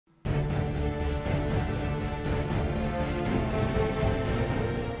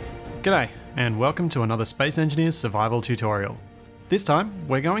G'day, and welcome to another Space Engineers survival tutorial. This time,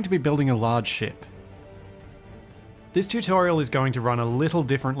 we're going to be building a large ship. This tutorial is going to run a little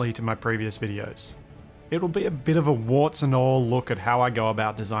differently to my previous videos. It will be a bit of a warts and all look at how I go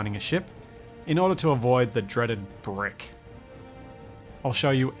about designing a ship, in order to avoid the dreaded brick. I'll show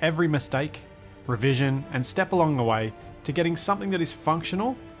you every mistake, revision, and step along the way to getting something that is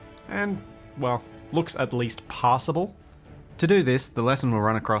functional and, well, looks at least passable. To do this, the lesson will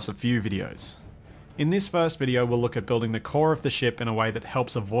run across a few videos. In this first video, we'll look at building the core of the ship in a way that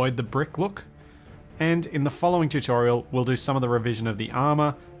helps avoid the brick look, and in the following tutorial, we'll do some of the revision of the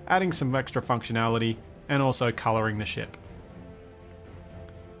armor, adding some extra functionality, and also coloring the ship.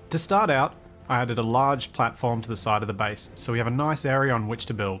 To start out, I added a large platform to the side of the base, so we have a nice area on which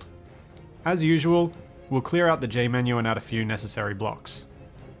to build. As usual, we'll clear out the G menu and add a few necessary blocks.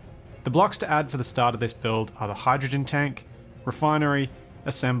 The blocks to add for the start of this build are the hydrogen tank, refinery,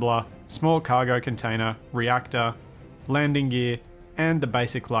 assembler, small cargo container, reactor, landing gear, and the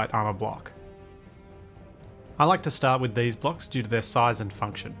basic light armor block. I like to start with these blocks due to their size and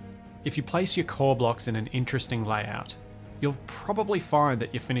function. If you place your core blocks in an interesting layout, you'll probably find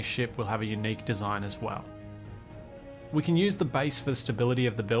that your finished ship will have a unique design as well. We can use the base for the stability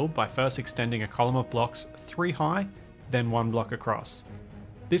of the build by first extending a column of blocks 3 high, then 1 block across.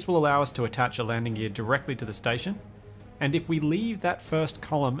 This will allow us to attach a landing gear directly to the station, and if we leave that first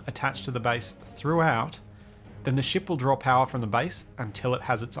column attached to the base throughout, then the ship will draw power from the base until it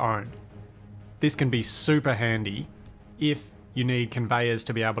has its own. This can be super handy if you need conveyors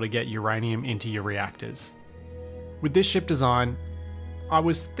to be able to get uranium into your reactors. With this ship design, I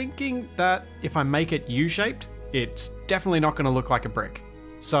was thinking that if I make it U-shaped, it's definitely not going to look like a brick.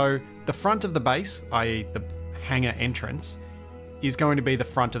 So the front of the base, i.e. the hangar entrance, is going to be the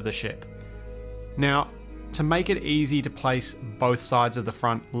front of the ship. Now, to make it easy to place both sides of the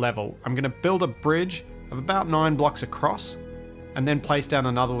front level, I'm going to build a bridge of about 9 blocks across, and then place down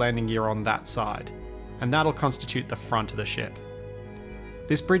another landing gear on that side, and that'll constitute the front of the ship.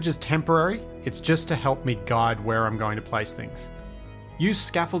 This bridge is temporary, it's just to help me guide where I'm going to place things. Use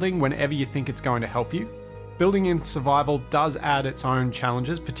scaffolding whenever you think it's going to help you. Building in survival does add its own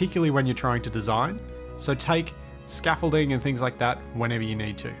challenges, particularly when you're trying to design, so take scaffolding and things like that whenever you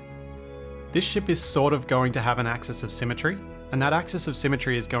need to. This ship is sort of going to have an axis of symmetry, and that axis of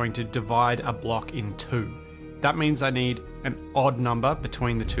symmetry is going to divide a block in 2. That means I need an odd number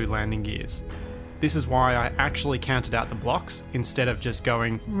between the 2 landing gears. This is why I actually counted out the blocks instead of just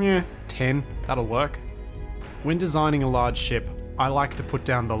going, 10, that'll work. When designing a large ship, I like to put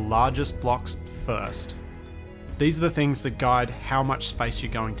down the largest blocks first. These are the things that guide how much space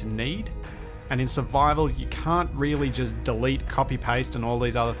you're going to need, and in survival you can't really just delete, copy, paste and all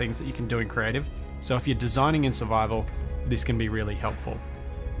these other things that you can do in creative, so if you're designing in survival, this can be really helpful.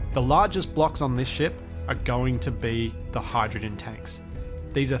 The largest blocks on this ship are going to be the hydrogen tanks.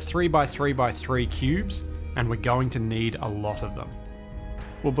 These are 3x3x3 cubes, and we're going to need a lot of them.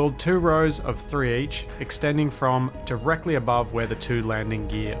 We'll build 2 rows of 3 each, extending from directly above where the 2 landing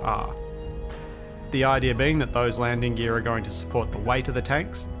gear are. The idea being that those landing gear are going to support the weight of the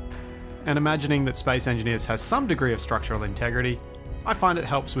tanks, and imagining that Space Engineers has some degree of structural integrity, I find it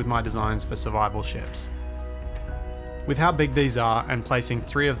helps with my designs for survival ships. With how big these are and placing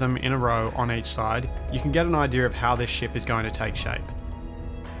 3 of them in a row on each side, you can get an idea of how this ship is going to take shape.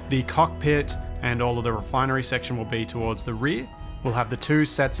 The cockpit and all of the refinery section will be towards the rear. We'll have the 2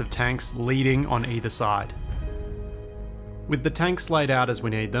 sets of tanks leading on either side. With the tanks laid out as we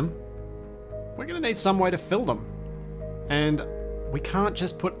need them, we're going to need some way to fill them. And we can't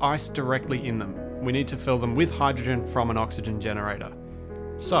just put ice directly in them. We need to fill them with hydrogen from an oxygen generator.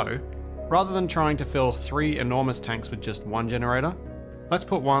 So, rather than trying to fill 3 enormous tanks with just 1 generator, let's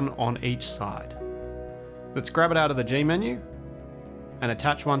put 1 on each side. Let's grab it out of the G menu and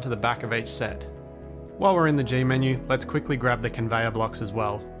attach 1 to the back of each set. While we're in the G menu, let's quickly grab the conveyor blocks as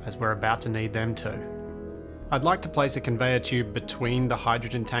well, as we're about to need them too. I'd like to place a conveyor tube between the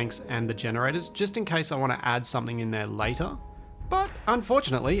hydrogen tanks and the generators, just in case I want to add something in there later, but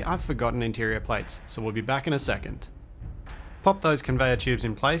unfortunately I've forgotten interior plates, so we'll be back in a second. Pop those conveyor tubes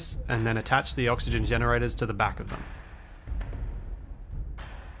in place, and then attach the oxygen generators to the back of them.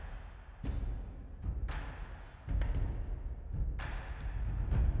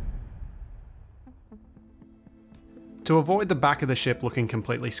 To avoid the back of the ship looking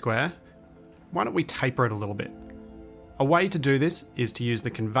completely square, why don't we taper it a little bit? A way to do this is to use the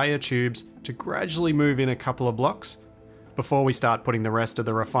conveyor tubes to gradually move in a couple of blocks before we start putting the rest of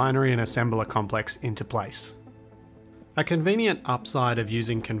the refinery and assembler complex into place. A convenient upside of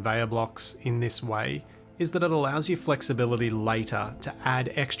using conveyor blocks in this way is that it allows you flexibility later to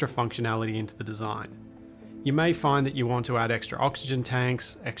add extra functionality into the design. You may find that you want to add extra oxygen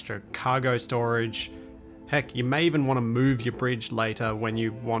tanks, extra cargo storage. Heck, you may even want to move your bridge later when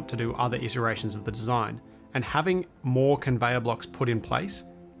you want to do other iterations of the design. And having more conveyor blocks put in place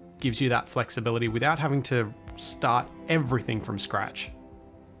gives you that flexibility without having to start everything from scratch.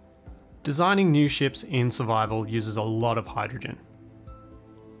 Designing new ships in survival uses a lot of hydrogen.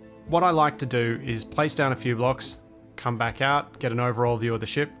 What I like to do is place down a few blocks, come back out, get an overall view of the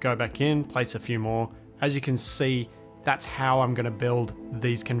ship, go back in, place a few more. As you can see, that's how I'm going to build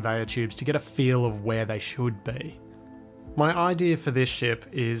these conveyor tubes to get a feel of where they should be. My idea for this ship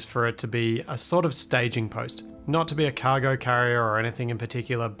is for it to be a sort of staging post, not to be a cargo carrier or anything in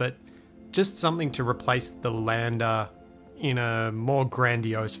particular, but just something to replace the lander in a more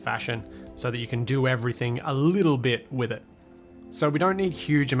grandiose fashion so that you can do everything a little bit with it. So we don't need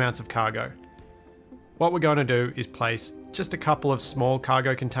huge amounts of cargo. What we're going to do is place just a couple of small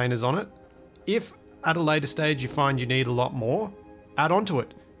cargo containers on it. If at a later stage you find you need a lot more, add onto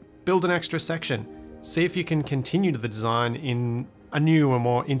it. Build an extra section. See if you can continue the design in a new and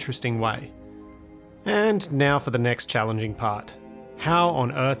more interesting way. And now for the next challenging part. How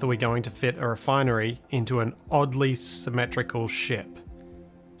on earth are we going to fit a refinery into an oddly symmetrical ship?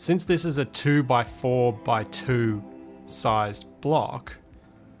 Since this is a 2x4x2 sized block,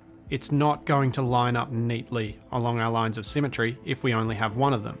 it's not going to line up neatly along our lines of symmetry if we only have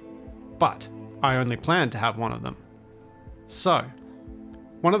one of them. But I only plan to have one of them. So,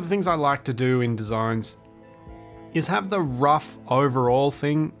 one of the things I like to do in designs is have the rough overall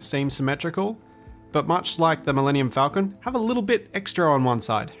thing seem symmetrical, but much like the Millennium Falcon, have a little bit extra on one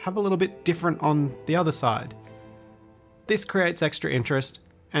side, have a little bit different on the other side. This creates extra interest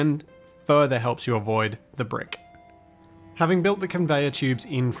and further helps you avoid the brick. Having built the conveyor tubes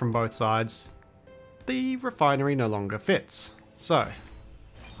in from both sides, the refinery no longer fits. So,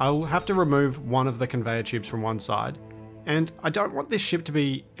 I'll have to remove one of the conveyor tubes from one side, and I don't want this ship to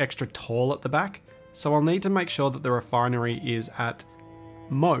be extra tall at the back, so I'll need to make sure that the refinery is at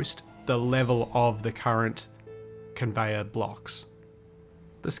most the level of the current conveyor blocks.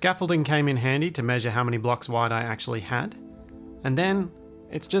 The scaffolding came in handy to measure how many blocks wide I actually had, and then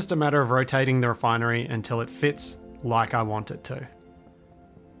it's just a matter of rotating the refinery until it fits like I want it to.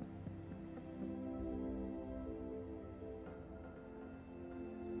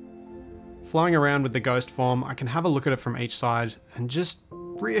 Flying around with the ghost form, I can have a look at it from each side and just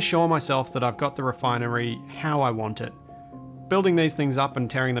reassure myself that I've got the refinery how I want it. Building these things up and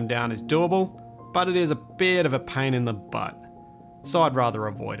tearing them down is doable, but it is a bit of a pain in the butt, so I'd rather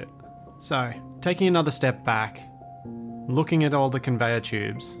avoid it. So, taking another step back, looking at all the conveyor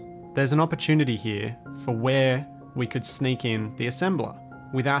tubes, there's an opportunity here for where we could sneak in the assembler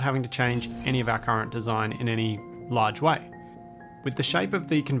without having to change any of our current design in any large way. With the shape of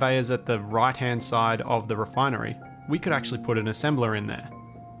the conveyors at the right-hand side of the refinery, we could actually put an assembler in there.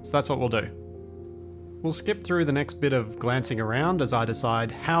 So that's what we'll do. We'll skip through the next bit of glancing around as I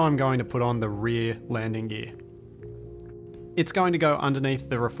decide how I'm going to put on the rear landing gear. It's going to go underneath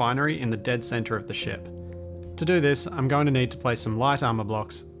the refinery in the dead center of the ship. To do this, I'm going to need to place some light armor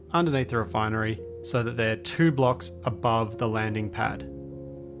blocks underneath the refinery so that they're 2 blocks above the landing pad.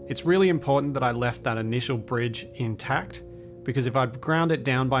 It's really important that I left that initial bridge intact, because if I'd ground it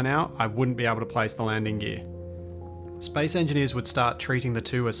down by now, I wouldn't be able to place the landing gear. Space engineers would start treating the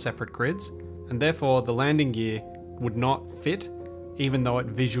two as separate grids, and therefore the landing gear would not fit, even though it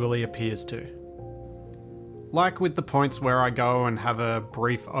visually appears to. Like with the points where I go and have a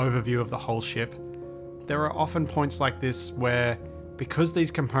brief overview of the whole ship, there are often points like this where, because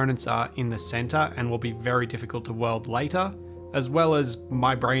these components are in the center and will be very difficult to weld later, as well as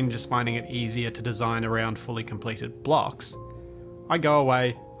my brain just finding it easier to design around fully completed blocks, I go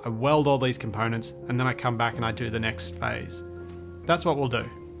away, I weld all these components, and then I come back and I do the next phase. That's what we'll do.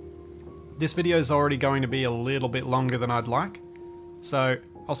 This video is already going to be a little bit longer than I'd like, so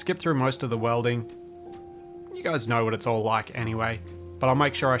I'll skip through most of the welding. You guys know what it's all like anyway, but I'll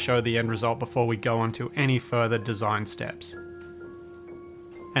make sure I show the end result before we go on to any further design steps.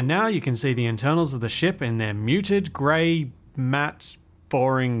 And now you can see the internals of the ship in their muted, grey, matte,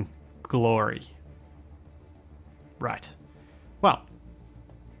 boring glory. Right. Well,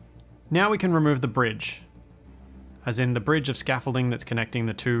 now we can remove the bridge, as in the bridge of scaffolding that's connecting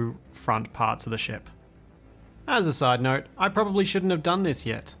the two front parts of the ship. As a side note, I probably shouldn't have done this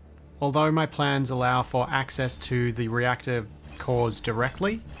yet. Although my plans allow for access to the reactor cores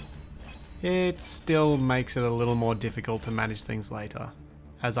directly, it still makes it a little more difficult to manage things later,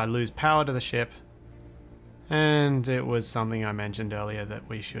 as I lose power to the ship, and it was something I mentioned earlier that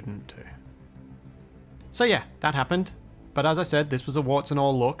we shouldn't do. So yeah, that happened. But as I said, this was a warts and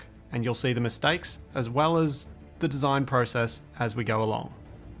all look, and you'll see the mistakes as well as the design process as we go along.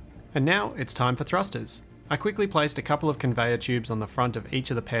 And now it's time for thrusters. I quickly placed a couple of conveyor tubes on the front of each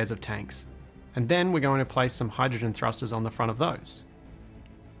of the pairs of tanks, and then we're going to place some hydrogen thrusters on the front of those.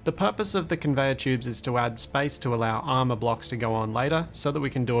 The purpose of the conveyor tubes is to add space to allow armor blocks to go on later so that we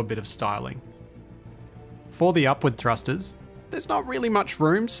can do a bit of styling. For the upward thrusters, there's not really much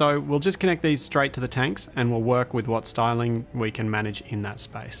room, so we'll just connect these straight to the tanks and we'll work with what styling we can manage in that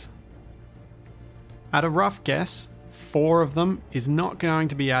space. At a rough guess, 4 of them is not going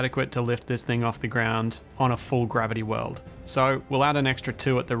to be adequate to lift this thing off the ground on a full gravity world, so we'll add an extra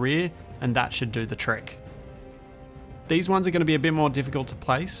 2 at the rear and that should do the trick. These ones are going to be a bit more difficult to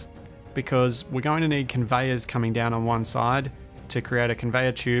place because we're going to need conveyors coming down on one side to create a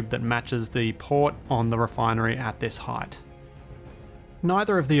conveyor tube that matches the port on the refinery at this height.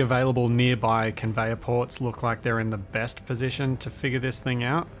 Neither of the available nearby conveyor ports look like they're in the best position to figure this thing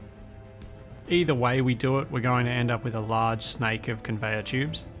out. Either way we do it, we're going to end up with a large snake of conveyor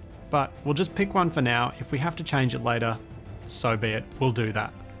tubes, but we'll just pick one for now. If we have to change it later, so be it, we'll do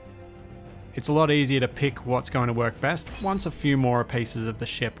that. It's a lot easier to pick what's going to work best once a few more pieces of the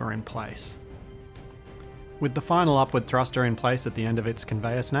ship are in place. With the final upward thruster in place at the end of its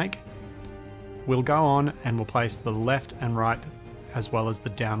conveyor snake, we'll go on and we'll place the left and right as well as the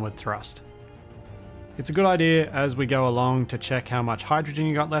downward thrust. It's a good idea as we go along to check how much hydrogen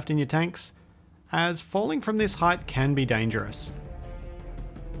you got left in your tanks, as falling from this height can be dangerous.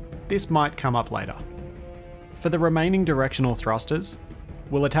 This might come up later. For the remaining directional thrusters,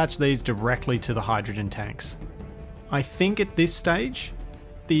 we'll attach these directly to the hydrogen tanks. I think at this stage,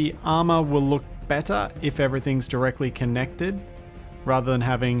 the armor will look better if everything's directly connected, rather than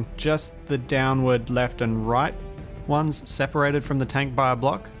having just the downward left and right ones separated from the tank by a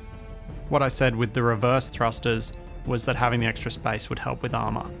block. What I said with the reverse thrusters was that having the extra space would help with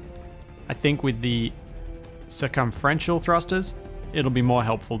armor. I think with the circumferential thrusters, it'll be more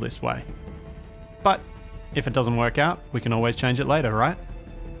helpful this way. But if it doesn't work out, we can always change it later, right?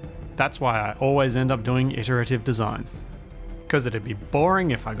 That's why I always end up doing iterative design. Because it'd be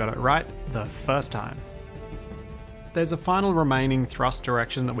boring if I got it right the first time. There's a final remaining thrust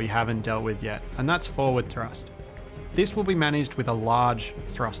direction that we haven't dealt with yet, and that's forward thrust. This will be managed with a large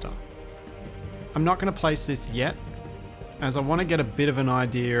thruster. I'm not going to place this yet, as I want to get a bit of an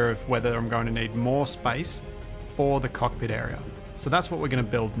idea of whether I'm going to need more space for the cockpit area. So that's what we're going to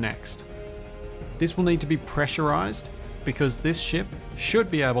build next. This will need to be pressurized because this ship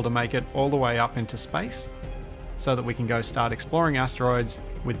should be able to make it all the way up into space so that we can go start exploring asteroids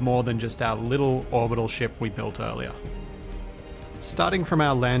with more than just our little orbital ship we built earlier. Starting from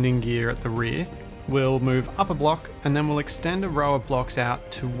our landing gear at the rear, we'll move up a block and then we'll extend a row of blocks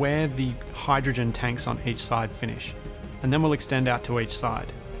out to where the hydrogen tanks on each side finish, and then we'll extend out to each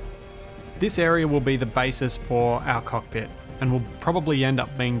side. This area will be the basis for our cockpit and will probably end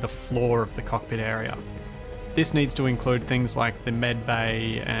up being the floor of the cockpit area. This needs to include things like the med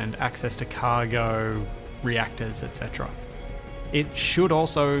bay and access to cargo, reactors, etc. It should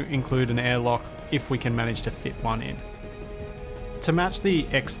also include an airlock if we can manage to fit one in. To match the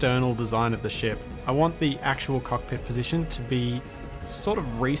external design of the ship, I want the actual cockpit position to be sort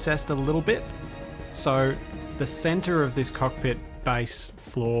of recessed a little bit. So the center of this cockpit base,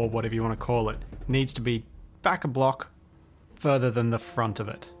 floor, whatever you want to call it, needs to be back a block further than the front of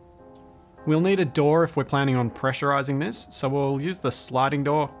it. We'll need a door if we're planning on pressurizing this, so we'll use the sliding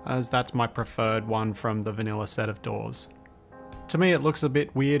door as that's my preferred one from the vanilla set of doors. To me it looks a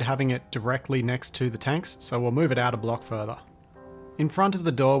bit weird having it directly next to the tanks, so we'll move it out a block further. In front of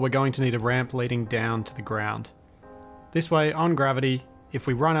the door we're going to need a ramp leading down to the ground. This way, on gravity, if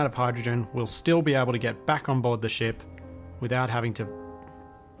we run out of hydrogen, we'll still be able to get back on board the ship without having to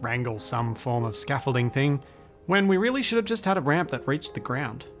wrangle some form of scaffolding thing, when we really should have just had a ramp that reached the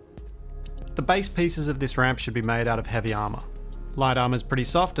ground. The base pieces of this ramp should be made out of heavy armor. Light armor is pretty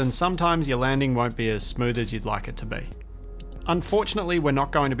soft and sometimes your landing won't be as smooth as you'd like it to be. Unfortunately, we're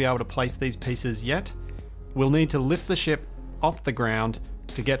not going to be able to place these pieces yet. We'll need to lift the ship off the ground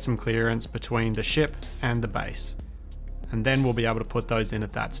to get some clearance between the ship and the base, and then we'll be able to put those in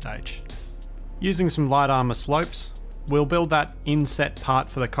at that stage. Using some light armor slopes, we'll build that inset part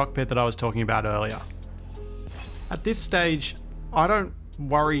for the cockpit that I was talking about earlier. At this stage, I don't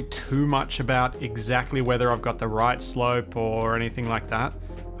worry too much about exactly whether I've got the right slope or anything like that.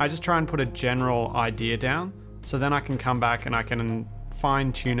 I just try and put a general idea down, so then I can come back and I can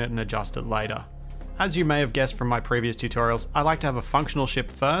fine tune it and adjust it later. As you may have guessed from my previous tutorials, I like to have a functional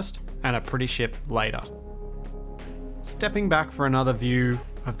ship first and a pretty ship later. Stepping back for another view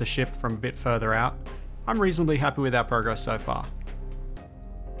of the ship from a bit further out, I'm reasonably happy with our progress so far.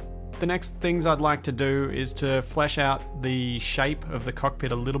 The next things I'd like to do is to flesh out the shape of the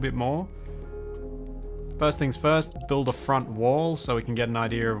cockpit a little bit more. First things first, build a front wall so we can get an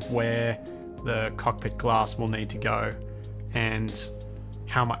idea of where the cockpit glass will need to go and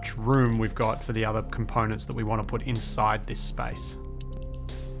how much room we've got for the other components that we want to put inside this space.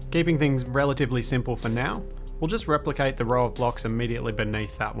 Keeping things relatively simple for now, we'll just replicate the row of blocks immediately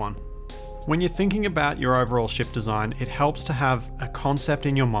beneath that one. When you're thinking about your overall ship design, it helps to have a concept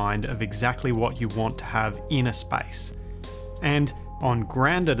in your mind of exactly what you want to have in a space. And on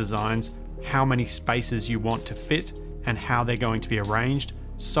grander designs, how many spaces you want to fit and how they're going to be arranged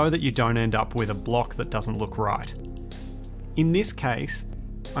so that you don't end up with a block that doesn't look right. In this case,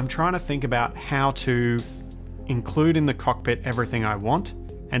 I'm trying to think about how to include in the cockpit everything I want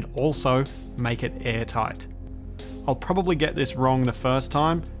and also make it airtight. I'll probably get this wrong the first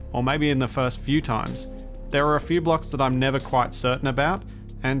time, or maybe in the first few times. There are a few blocks that I'm never quite certain about,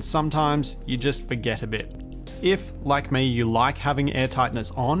 and sometimes you just forget a bit. If, like me, you like having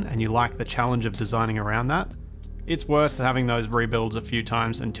airtightness on and you like the challenge of designing around that, it's worth having those rebuilds a few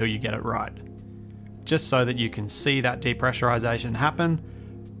times until you get it right. Just so that you can see that depressurization happen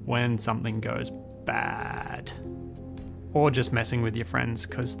when something goes bad. Or just messing with your friends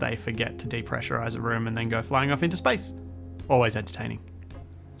because they forget to depressurize a room and then go flying off into space. Always entertaining.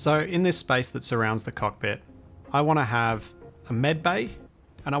 So in this space that surrounds the cockpit, I want to have a med bay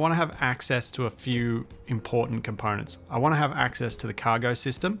and I want to have access to a few important components. I want to have access to the cargo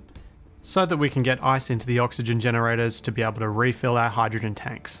system so that we can get ice into the oxygen generators to be able to refill our hydrogen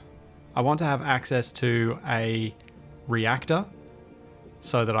tanks. I want to have access to a reactor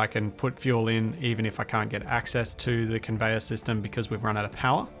so that I can put fuel in even if I can't get access to the conveyor system because we've run out of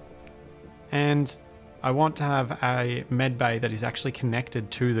power. And I want to have a med bay that is actually connected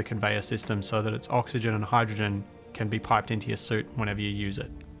to the conveyor system so that its oxygen and hydrogen can be piped into your suit whenever you use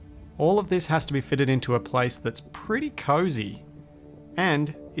it. All of this has to be fitted into a place that's pretty cozy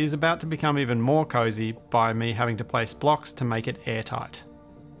and is about to become even more cozy by me having to place blocks to make it airtight.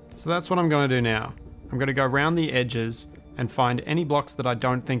 So that's what I'm going to do now. I'm going to go around the edges and find any blocks that I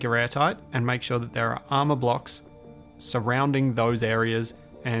don't think are airtight and make sure that there are armor blocks surrounding those areas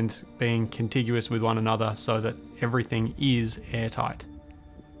and being contiguous with one another so that everything is airtight.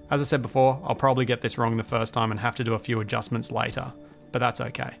 As I said before, I'll probably get this wrong the first time and have to do a few adjustments later, but that's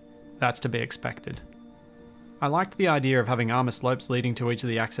okay. That's to be expected. I liked the idea of having armor slopes leading to each of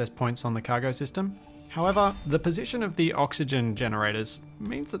the access points on the cargo system. However, the position of the oxygen generators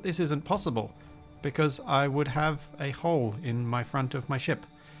means that this isn't possible because I would have a hole in my front of my ship,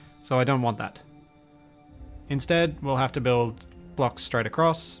 so I don't want that. Instead, we'll have to build blocks straight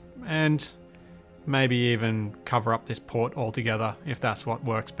across and maybe even cover up this port altogether if that's what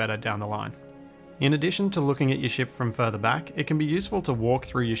works better down the line. In addition to looking at your ship from further back, it can be useful to walk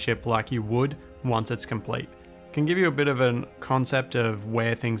through your ship like you would once it's complete. It can give you a bit of a concept of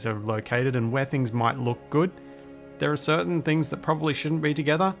where things are located and where things might look good. There are certain things that probably shouldn't be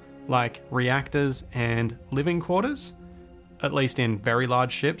together, like reactors and living quarters. At least in very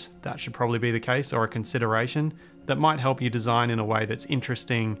large ships, that should probably be the case or a consideration that might help you design in a way that's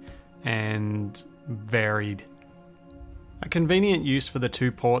interesting and varied. A convenient use for the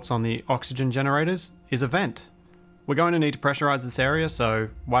two ports on the oxygen generators is a vent. We're going to need to pressurize this area, so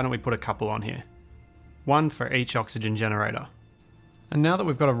why don't we put a couple on here? One for each oxygen generator. And now that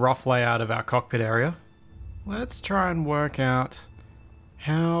we've got a rough layout of our cockpit area, let's try and work out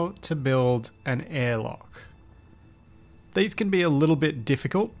how to build an airlock. These can be a little bit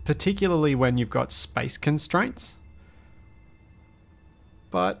difficult, particularly when you've got space constraints.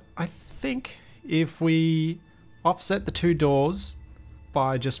 But I think if we offset the two doors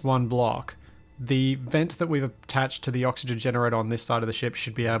by just one block, the vent that we've attached to the oxygen generator on this side of the ship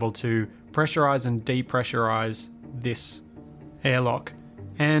should be able to pressurize and depressurize this airlock,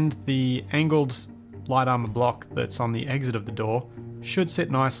 and the angled light armor block that's on the exit of the door should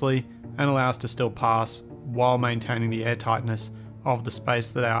sit nicely and allow us to still pass while maintaining the airtightness of the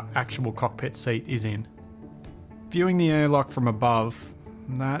space that our actual cockpit seat is in. Viewing the airlock from above,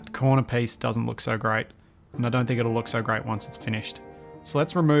 that corner piece doesn't look so great, and I don't think it'll look so great once it's finished. So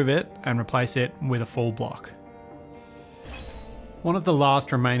let's remove it and replace it with a full block. One of the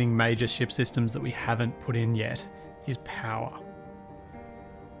last remaining major ship systems that we haven't put in yet is power.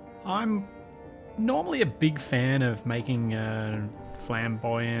 I'm normally a big fan of making a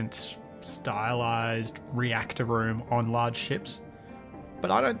flamboyant, stylized reactor room on large ships, but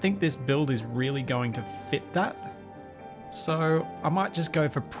I don't think this build is really going to fit that, so I might just go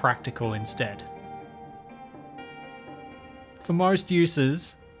for practical instead. For most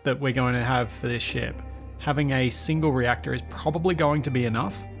uses that we're going to have for this ship, having a single reactor is probably going to be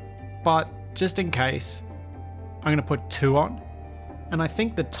enough, but just in case, I'm going to put 2 on, and I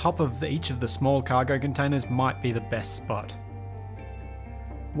think the top of each of the small cargo containers might be the best spot.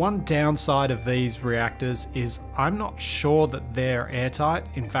 One downside of these reactors is I'm not sure that they're airtight.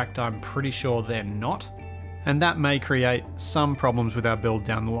 In fact, I'm pretty sure they're not, and that may create some problems with our build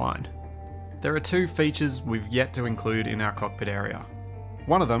down the line. There are 2 features we've yet to include in our cockpit area.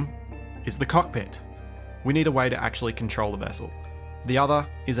 One of them is the cockpit. We need a way to actually control the vessel. The other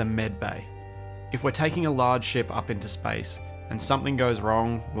is a med bay. If we're taking a large ship up into space and something goes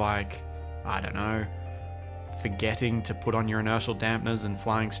wrong, like, I don't know, forgetting to put on your inertial dampeners and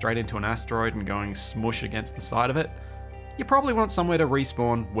flying straight into an asteroid and going smush against the side of it, you probably want somewhere to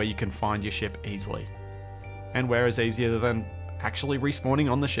respawn where you can find your ship easily. And where is easier than actually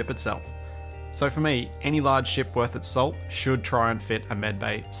respawning on the ship itself? So for me, any large ship worth its salt should try and fit a med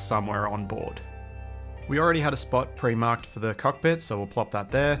bay somewhere on board. We already had a spot pre-marked for the cockpit, so we'll plop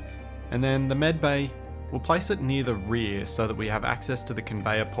that there. And then the med bay, we'll place it near the rear so that we have access to the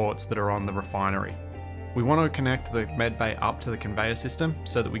conveyor ports that are on the refinery. We want to connect the med bay up to the conveyor system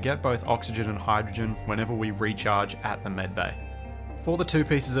so that we get both oxygen and hydrogen whenever we recharge at the med bay. For the 2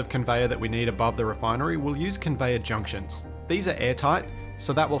 pieces of conveyor that we need above the refinery, we'll use conveyor junctions. These are airtight,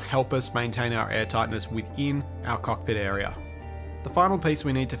 so that will help us maintain our airtightness within our cockpit area. The final piece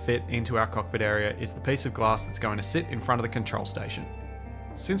we need to fit into our cockpit area is the piece of glass that's going to sit in front of the control station.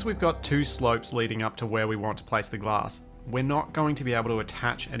 Since we've got 2 slopes leading up to where we want to place the glass, we're not going to be able to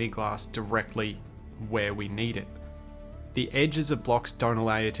attach any glass directly where we need it. The edges of blocks don't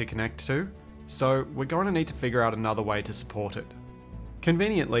allow you to connect to, so we're going to need to figure out another way to support it.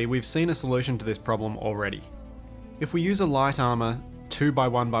 Conveniently, we've seen a solution to this problem already. If we use a light armor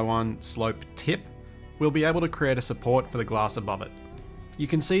 2x1x1 slope tip, we'll be able to create a support for the glass above it. You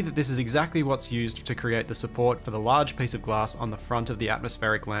can see that this is exactly what's used to create the support for the large piece of glass on the front of the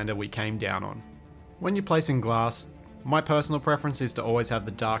atmospheric lander we came down on. When you're placing glass, my personal preference is to always have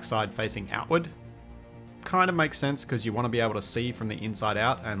the dark side facing outward. Kind of makes sense because you want to be able to see from the inside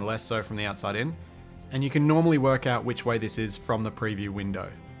out and less so from the outside in, and you can normally work out which way this is from the preview window.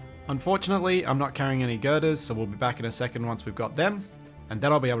 Unfortunately, I'm not carrying any girders, so we'll be back in a second once we've got them, and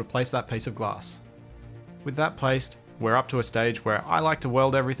then I'll be able to place that piece of glass. With that placed, we're up to a stage where I like to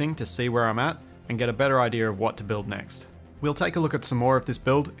weld everything to see where I'm at and get a better idea of what to build next. We'll take a look at some more of this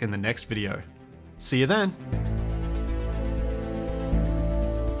build in the next video. See you then!